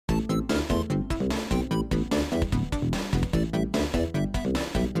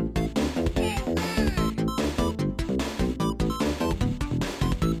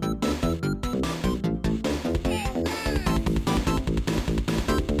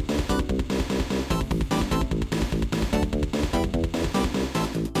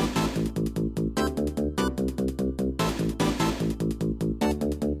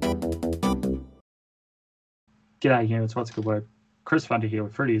G'day, humans. What's a good word? Chris Funder here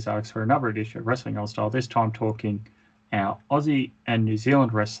with Fruity Alex for another edition of Wrestling Old Style. This time talking our Aussie and New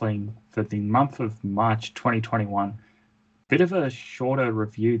Zealand wrestling for the month of March 2021. Bit of a shorter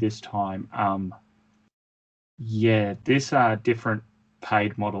review this time. This different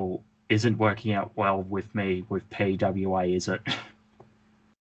paid model isn't working out well with me with PWA, is it?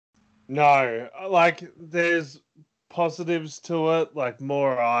 No, like there's positives to it, like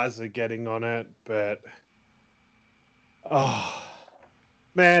more eyes are getting on it, but oh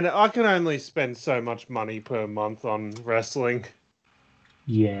man, I can only spend so much money per month on wrestling.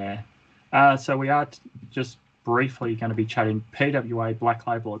 Yeah. So we are just briefly going to be chatting PWA Black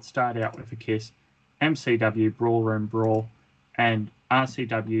Label. It started out with a kiss, MCW Brawl Room Brawl, and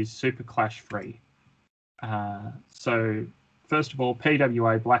RCW Super Clash 3. So first of all,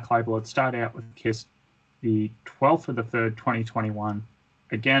 PWA Black Label, it started out with a kiss the 12th of the 3rd, 2021,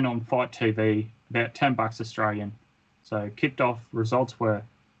 again on Fight TV, about $10 Australian. So kicked off, results were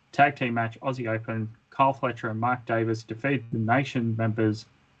tag team match, Aussie Open, Kyle Fletcher and Mark Davis defeated the Nation members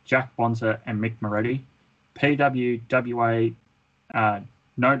Jack Bonza and Mick Moretti. PWWA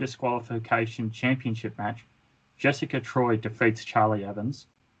no disqualification championship match, Jessica Troy defeats Charlie Evans.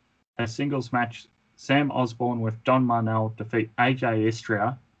 A singles match, Sam Osborne with Don Marnell defeat AJ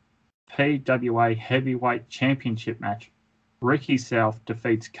Istria. PWA Heavyweight Championship match, Ricky South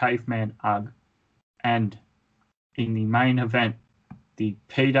defeats Caveman Ugg. And in the main event, the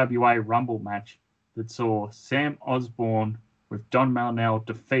PWA Rumble match that saw Sam Osborne with Don Marnell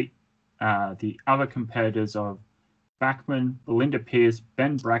defeat the other competitors of Backman, Belinda Pierce,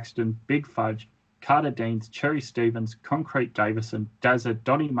 Ben Braxton, Big Fudge, Carter Deans, Cherry Stevens, Concrete Davison, Dazza,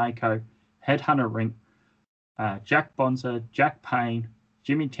 Donnie Mako, Headhunter Rink, Jack Bonza, Jack Payne,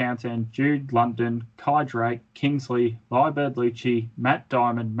 Jimmy Townsend, Jude London, Kai Drake, Kingsley, Lyrebird Lucci, Matt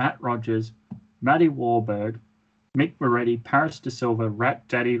Diamond, Matt Rogers, Matty Warburg, Mick Moretti, Paris De Silva, Rat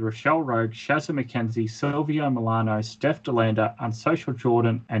Daddy, Rochelle Rogue, Shazza McKenzie, Silvio Milano, Steph DeLander, Unsocial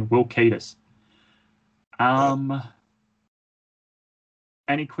Jordan, and Will Keatis.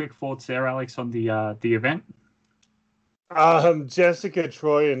 Any quick thoughts there, Alex, on the event? Jessica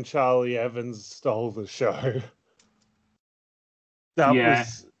Troy and Charlie Evans stole the show. That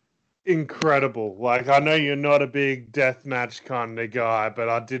was incredible. Like, I know you're not a big deathmatch kind of guy, but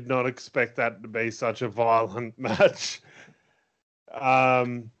I did not expect that to be such a violent match.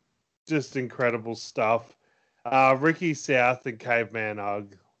 Just incredible stuff. Ricky South and Caveman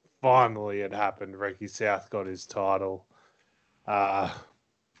Ugg. Finally, it happened. Ricky South got his title.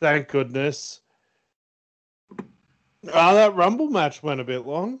 Thank goodness. That Rumble match went a bit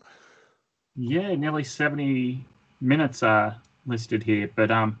long. Yeah, nearly 70 minutes are listed here, but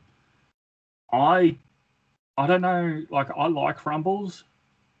I don't know. Like, I like Rumbles.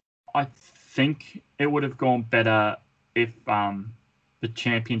 I think it would have gone better if the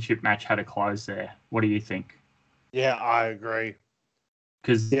championship match had a close there. What do you think? Yeah, I agree.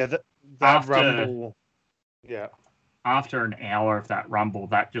 Because that Rumble, after an hour of that Rumble,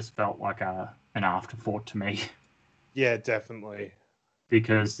 that just felt like an afterthought to me. Yeah, definitely.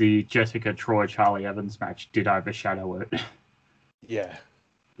 Because the Jessica Troy Charlie Evans match did overshadow it. Yeah,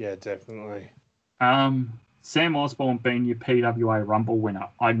 definitely. Sam Osborne being your PWA Rumble winner.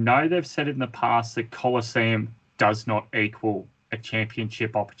 I know they've said in the past that Coliseum does not equal a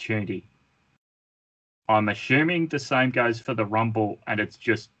championship opportunity. I'm assuming the same goes for the Rumble, and it's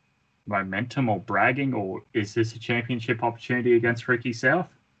just momentum or bragging, or is this a championship opportunity against Ricky South?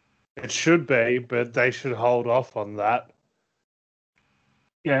 It should be, but they should hold off on that.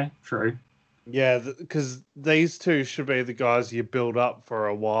 Yeah, true. Yeah, because these two should be the guys you build up for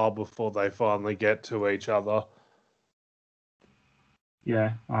a while before they finally get to each other.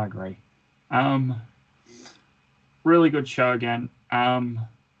 Yeah, I agree. Really good show again.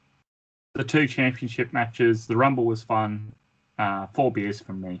 The two championship matches, the Rumble was fun. 4 beers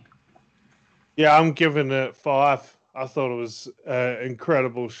from me. Yeah, I'm giving it 5. I thought it was an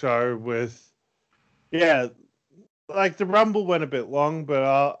incredible show with, like the Rumble went a bit long,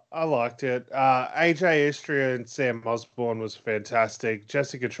 but I liked it. AJ Istria and Sam Osborne was fantastic.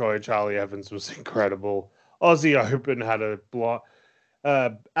 Jessica Troy and Charlie Evans was incredible. Aussie Open had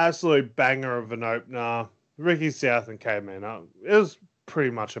a absolute banger of an opener. Ricky South and Caveman, it was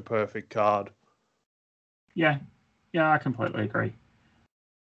pretty much a perfect card. Yeah, I completely agree.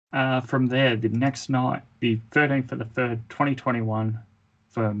 From there, the next night, the 13th of the 3rd, 2021,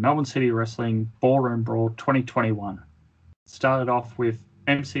 for Melbourne City Wrestling Ballroom Brawl 2021. Started off with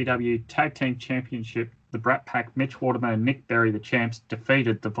MCW Tag Team Championship. The Brat Pack, Mitch Waterman and Nick Berry, the champs,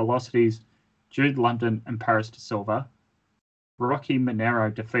 defeated the Velocities, Jude London and Paris De Silva. Rocky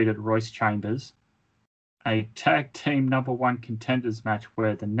Monero defeated Royce Chambers. a tag team #1 contenders match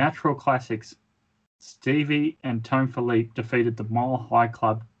where the Natural Classics Stevie and Tone Philippe defeated the Mile High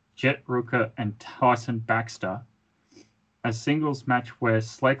Club, Jet Rooker and Tyson Baxter. A singles match where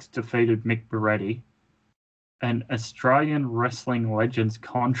Slex defeated Mick Moretti. An Australian Wrestling Legends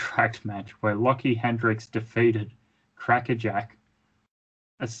contract match where Lockie Hendricks defeated Crackerjack.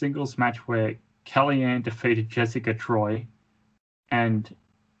 A singles match where Kellyanne defeated Jessica Troy. And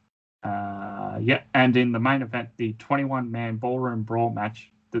and in the main event, the 21-man Ballroom Brawl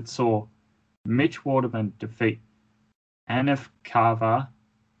match that saw Mitch Waterman defeat Anif Carver,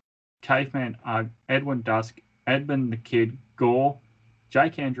 Caveman Edwin Dusk, Edmund the Kid, Gore,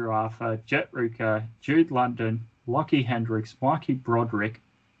 Jake Andrew Arthur, Jet Ruka, Jude London, Lockie Hendricks, Mikey Broderick,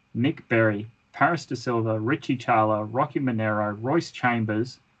 Nick Berry, Paris De Silva, Richie Taylor, Rocky Monero, Royce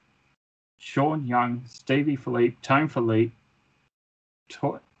Chambers, Sean Young, Stevie Philippe, Tone Philippe,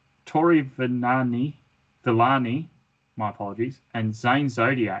 Tori Villani, my apologies, and Zane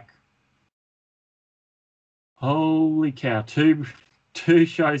Zodiac. Holy cow, two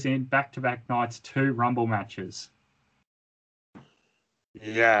shows in back-to-back nights, 2 Rumble matches.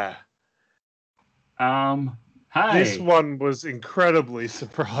 Yeah. Hey. This one was incredibly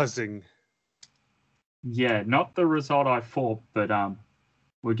surprising. Yeah, not the result I thought, but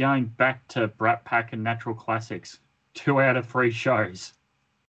we're going back to Brat Pack and Natural Classics. 2 out of 3 shows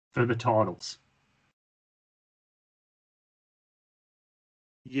for the titles.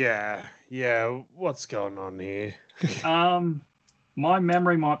 Yeah. What's going on here? My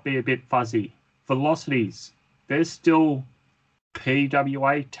memory might be a bit fuzzy. Velocities, they're still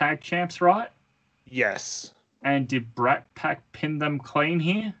PWA tag champs, right? Yes. And did Brat Pack pin them clean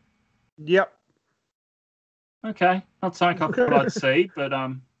here? Yep. Okay, not something I thought I'd see, but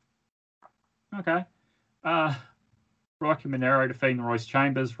okay. Rocky Monero defeating Royce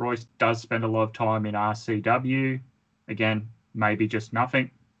Chambers. Royce does spend a lot of time in RCW. Again, maybe just nothing.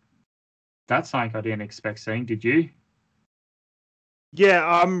 That's something I didn't expect seeing. Did you? Yeah,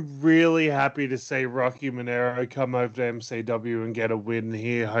 I'm really happy to see Rocky Monero come over to MCW and get a win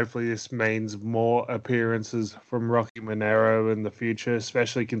here. Hopefully this means more appearances from Rocky Monero in the future,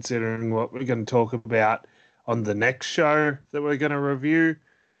 especially considering what we're going to talk about on the next show that we're going to review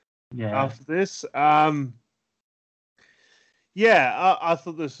after this. I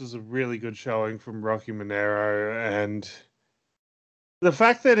thought this was a really good showing from Rocky Monero, and the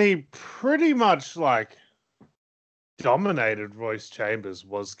fact that he pretty much dominated Royce Chambers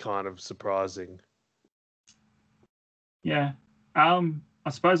was kind of surprising. Yeah. I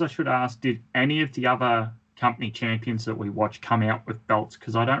suppose I should ask, did any of the other company champions that we watched come out with belts?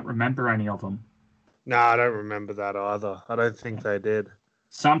 Because I don't remember any of them. No, I don't remember that either. I don't think they did.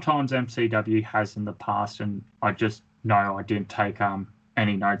 Sometimes MCW has in the past, and I just know I didn't take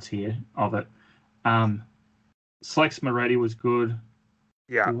any notes here of it. Slex Moretti was good.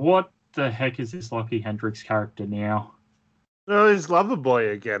 Yeah. What the heck is this Lockie Hendricks character now? No, he's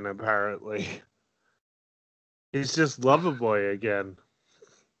Loverboy again, apparently. He's just Loverboy again.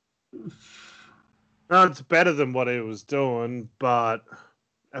 No, it's better than what he was doing, but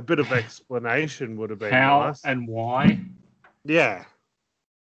a bit of explanation would have been nice. How and why? Yeah.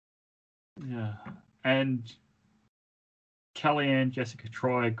 Yeah. And Kellyanne, Jessica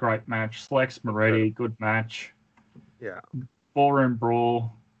Troy, great match. Slex Moretti, good match. Yeah. Ballroom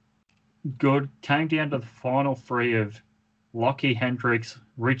Brawl, good. Came down to the final 3 of Lockie Hendricks,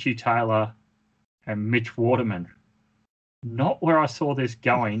 Richie Taylor, and Mitch Waterman. Not where I saw this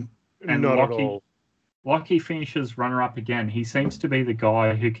going. And Not at all. Lockie finishes runner-up again. He seems to be the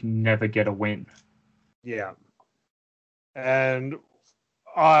guy who can never get a win. Yeah. And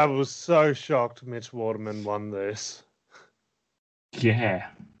I was so shocked Mitch Waterman won this. Yeah.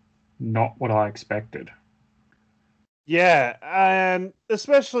 Not what I expected. Yeah, and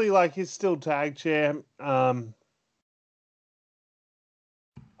especially he's still tag champ. I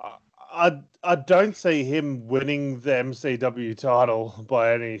don't see him winning the MCW title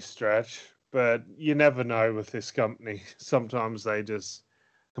by any stretch, but you never know with this company. Sometimes they just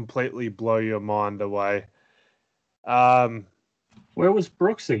completely blow your mind away. Where was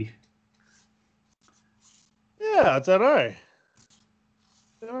Brooksy? Yeah, I don't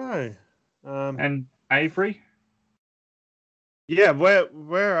know. And Avery? Yeah, where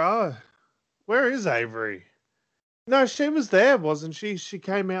is Avery? No, she was there, wasn't she? She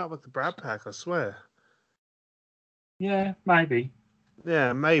came out with the Brat Pack, I swear. Yeah, maybe.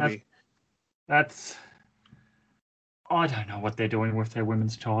 Yeah, maybe. That's I don't know what they're doing with their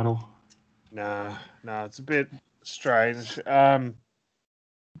women's title. No, it's a bit strange.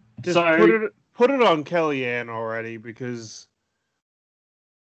 Just So put it on Kellyanne already, because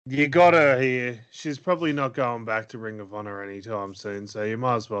You got her here. She's probably not going back to Ring of Honor anytime soon, so you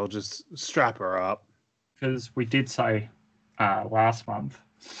might as well just strap her up. Because we did say last month,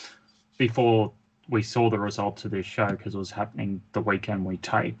 before we saw the results of this show, because it was happening the weekend we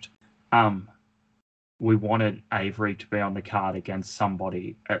taped, we wanted Avery to be on the card against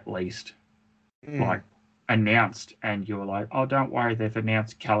somebody at least, like announced. And you were like, "Oh, don't worry, they've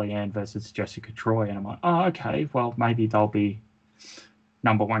announced Kellyanne versus Jessica Troy." And I'm like, "Oh, okay, well maybe they'll be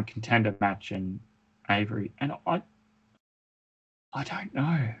number one contender match and Avery." And I don't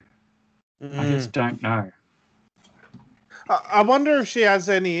know. I just don't know. I wonder if she has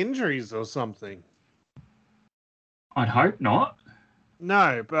any injuries or something. I'd hope not.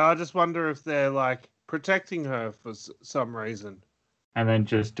 No, but I just wonder if they're like protecting her for some reason. And then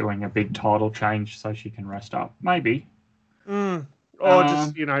just doing a big title change so she can rest up. Maybe. Or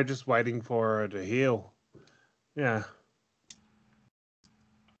just, just waiting for her to heal. Yeah.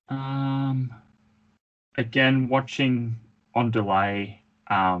 Again, watching on delay,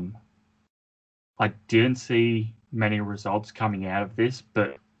 I didn't see many results coming out of this,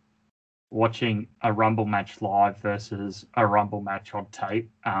 but watching a Rumble match live versus a Rumble match on tape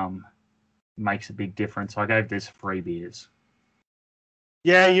makes a big difference. I gave this 3 beers.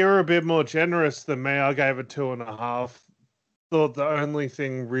 Yeah, you're a bit more generous than me. I gave it 2.5. Thought the only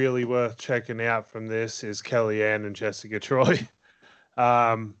thing really worth checking out from this is Kellyanne and Jessica Troy.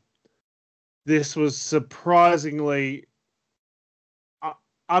 This was surprisingly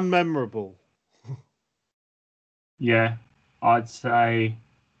unmemorable. Yeah, I'd say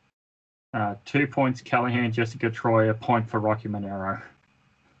 2 points Kellyanne, Jessica Troy, a point for Rocky Monero.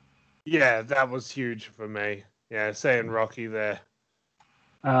 Yeah, that was huge for me. Yeah, saying Rocky there.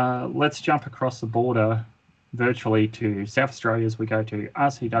 Let's jump across the border virtually to South Australia as we go to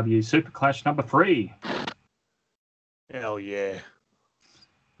RCW Super Clash number 3. Hell yeah.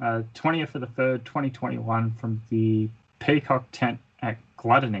 20th of the 3rd, 2021 from the Peacock tent at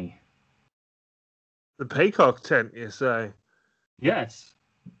Gluttony. The Peacock tent, you say? Yes.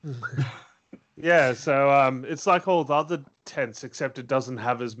 Yeah, so it's like all the other tents, except it doesn't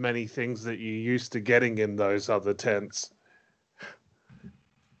have as many things that you're used to getting in those other tents.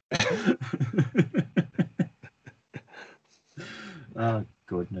 Oh,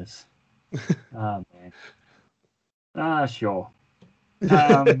 goodness. Oh, man. Sure.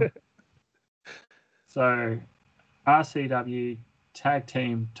 So, RCW tag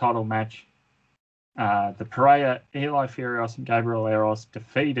team title match. The Pereira, Eli Furios, and Gabriel Eros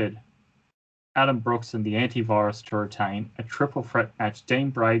defeated Adam Brooks and the Antivirus to retain a triple threat match. Dean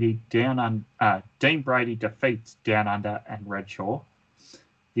Brady defeats Down Under and Redshaw.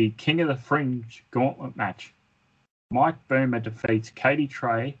 The King of the Fringe gauntlet match. Mike Boomer defeats Katie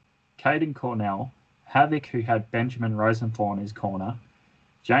Trey, Caden Cornell, Havoc, who had Benjamin Rosenthal in his corner,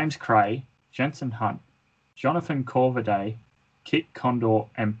 James Cray, Jensen Hunt, Jonathan Corvaday, Kit Condor,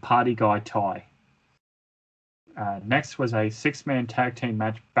 and Party Guy Ty. Next was a 6-man tag team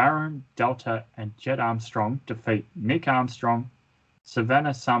match. Baron, Delta, and Jet Armstrong defeat Nick Armstrong,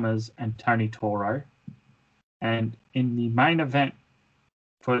 Savannah Summers, and Tony Toro. And in the main event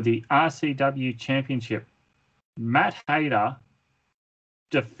for the RCW Championship, Matt Hayter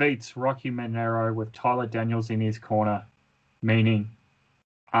defeats Rocky Monero with Tyler Daniels in his corner, meaning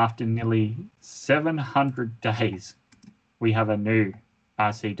after nearly 700 days, we have a new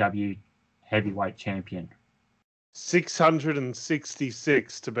RCW heavyweight champion.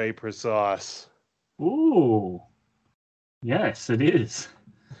 666 to be precise. Ooh. Yes, it is.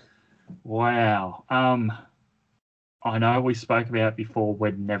 Wow. I know we spoke about before,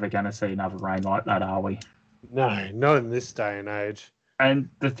 we're never going to see another reign like that, are we? No, not in this day and age. And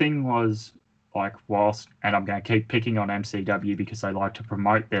the thing was, like, and I'm going to keep picking on MCW because they like to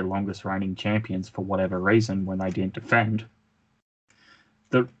promote their longest reigning champions for whatever reason when they didn't defend.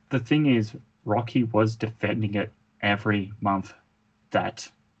 The thing is, Rocky was defending it every month that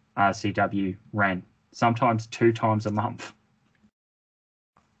RCW ran, sometimes 2 times a month.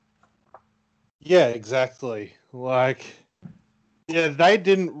 Yeah, exactly. Like, yeah, they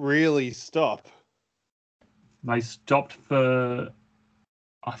didn't really stop. They stopped for,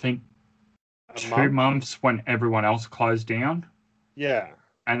 I think, 2 months when everyone else closed down. Yeah.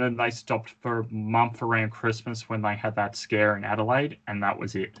 And then they stopped for a month around Christmas when they had that scare in Adelaide, and that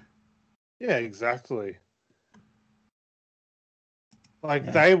was it. Yeah, exactly.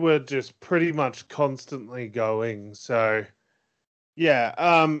 Like, they were just pretty much constantly going. So, yeah,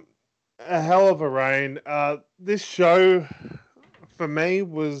 a hell of a reign. This show, for me,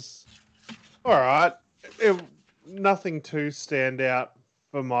 was all right. Nothing too stand out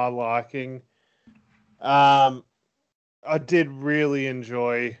for my liking. I did really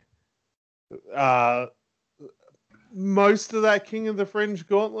enjoy most of that King of the Fringe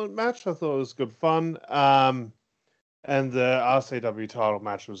gauntlet match. I thought it was good fun. And the RCW title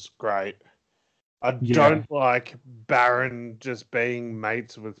match was great. I don't like Baron just being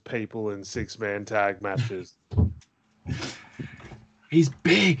mates with people in 6-man tag matches. He's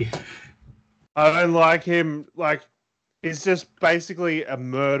big. I don't like him. Like, he's just basically a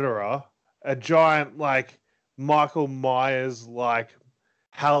murderer, a giant, like, Michael Myers, like,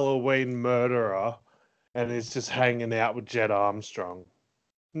 Halloween murderer, and he's just hanging out with Jet Armstrong.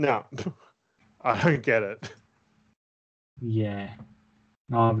 No, I don't get it. Yeah,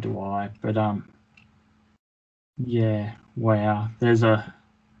 neither do I. But yeah, wow. There's a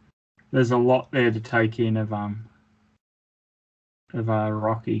lot there to take in of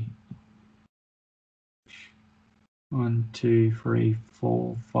Rocky. 1, 2, 3,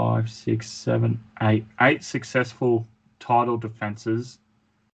 4, 5, 6, 7, 8. 8 successful title defenses,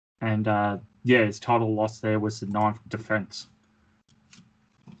 and his title loss there was the 9th defense.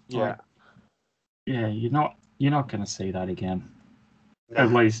 Yeah, you're not going to see that again. No.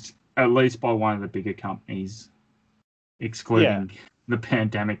 At least by one of the bigger companies, excluding the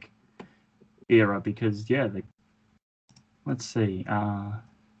pandemic era, because let's see,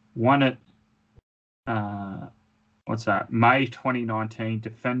 won it. What's that? May 2019,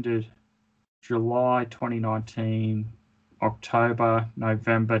 defended July 2019, October,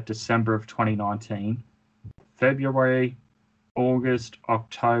 November, December of 2019, February, August,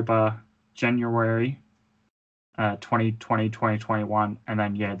 October, January 2020, 2021, and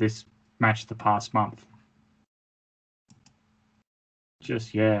then this match the past month.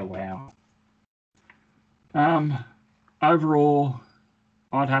 Just wow. Overall,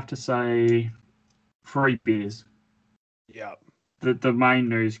 I'd have to say 3 beers. Yeah. The main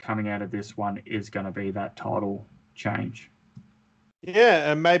news coming out of this one is going to be that title change.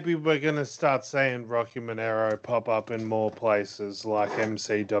 Yeah, and maybe we're going to start seeing Rocky Monero pop up in more places like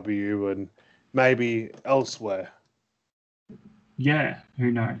MCW and maybe elsewhere. Yeah,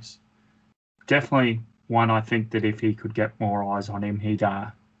 who knows? Definitely one I think that if he could get more eyes on him, he'd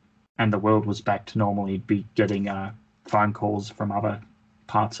and the world was back to normal, he'd be getting phone calls from other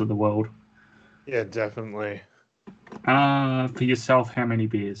parts of the world. Yeah, definitely. For yourself, how many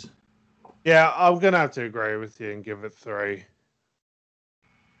beers? Yeah, I'm going to have to agree with you and give it 3.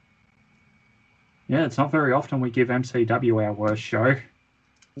 Yeah, it's not very often we give MCW our worst show.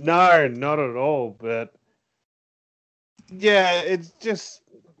 No, not at all. But yeah, it's just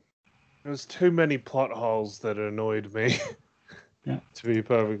there was too many plot holes that annoyed me. Yeah, to be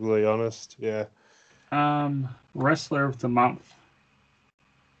perfectly honest. Yeah. Wrestler of the month.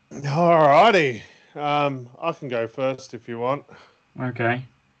 Alrighty. I can go first if you want. Okay.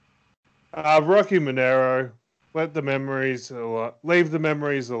 Rocky Monero. Leave the memories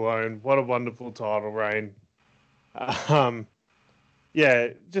alone. What a wonderful title reign. Yeah,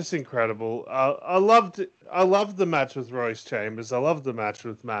 just incredible. I loved the match with Royce Chambers. I loved the match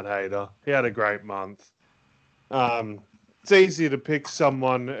with Matt Hayter. He had a great month. It's easy to pick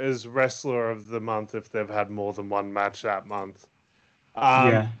someone as wrestler of the month if they've had more than one match that month.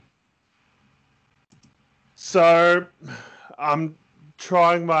 So I'm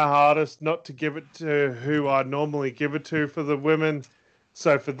trying my hardest not to give it to who I normally give it to for the women.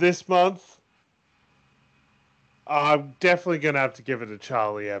 So for this month, I'm definitely going to have to give it to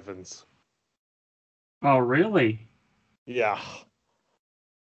Charlie Evans. Oh, really? Yeah.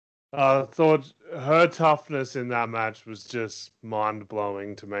 I thought her toughness in that match was just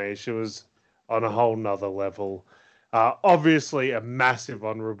mind-blowing to me. She was on a whole nother level. Obviously, a massive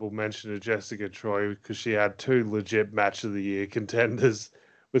honorable mention to Jessica Troy because she had 2 legit Match of the Year contenders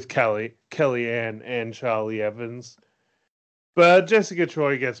with Kellyanne and Charlie Evans. But Jessica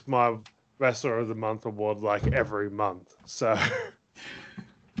Troy gets my Wrestler of the Month award like every month. So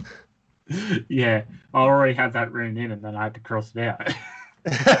yeah, I already had that written in and then I had to cross it out.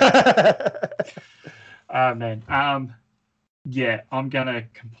 Man. Yeah, I'm going to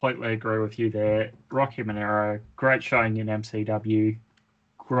completely agree with you there. Rocky Monero, great showing in MCW,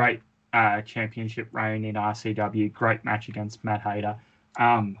 great championship reign in RCW, great match against Matt Hayter.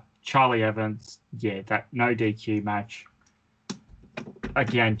 Charlie Evans, that no DQ match.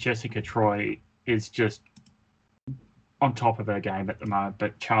 Again, Jessica Troy is just on top of her game at the moment,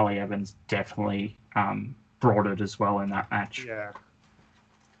 but Charlie Evans definitely brought it as well in that match. Yeah.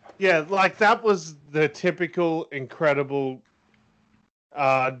 Yeah, like that was the typical incredible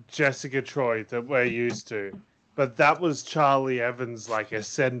Jessica Troy that we're used to. But that was Charlie Evans like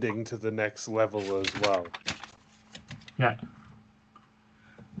ascending to the next level as well. Yeah.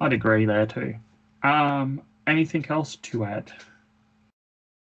 I'd agree there too. Anything else to add?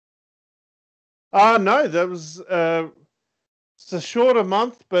 No, that was it's a shorter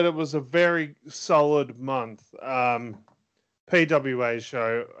month, but it was a very solid month. PWA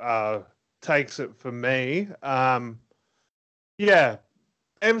show takes it for me. Yeah,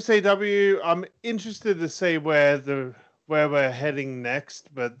 MCW. I'm interested to see where we're heading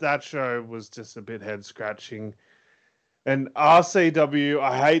next, but that show was just a bit head scratching. And RCW,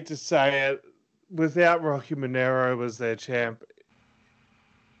 I hate to say it, without Rocky Monero as their champ,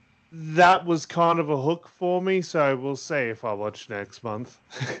 that was kind of a hook for me. So we'll see if I watch next month.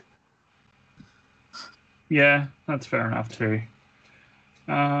 Yeah, that's fair enough too.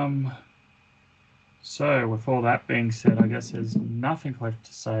 So with all that being said, I guess there's nothing left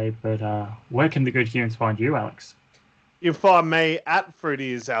to say, but where can the good humans find you, Alex? You can find me at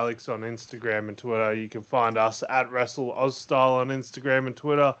Fruity is Alex on Instagram and Twitter. You can find us at Wrestle Ozstyle on Instagram and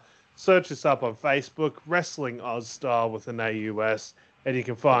Twitter. Search us up on Facebook, Wrestling Ozstyle with an AUS. And you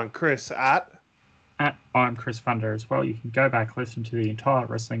can find Chris at I'm Chris Funder as well. You can go back, listen to the entire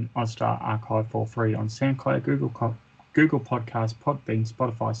Wrestling Ozstar archive for free on SoundCloud, Google Podcasts, Podbean,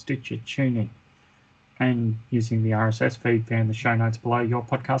 Spotify, Stitcher, TuneIn, and using the RSS feed found in the show notes below, your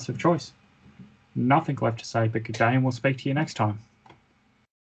podcast of choice. Nothing left to say but good day, and we'll speak to you next time.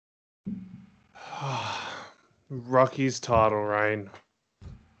 Rocky's title reign.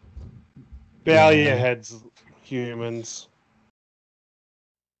 Bow your heads, humans.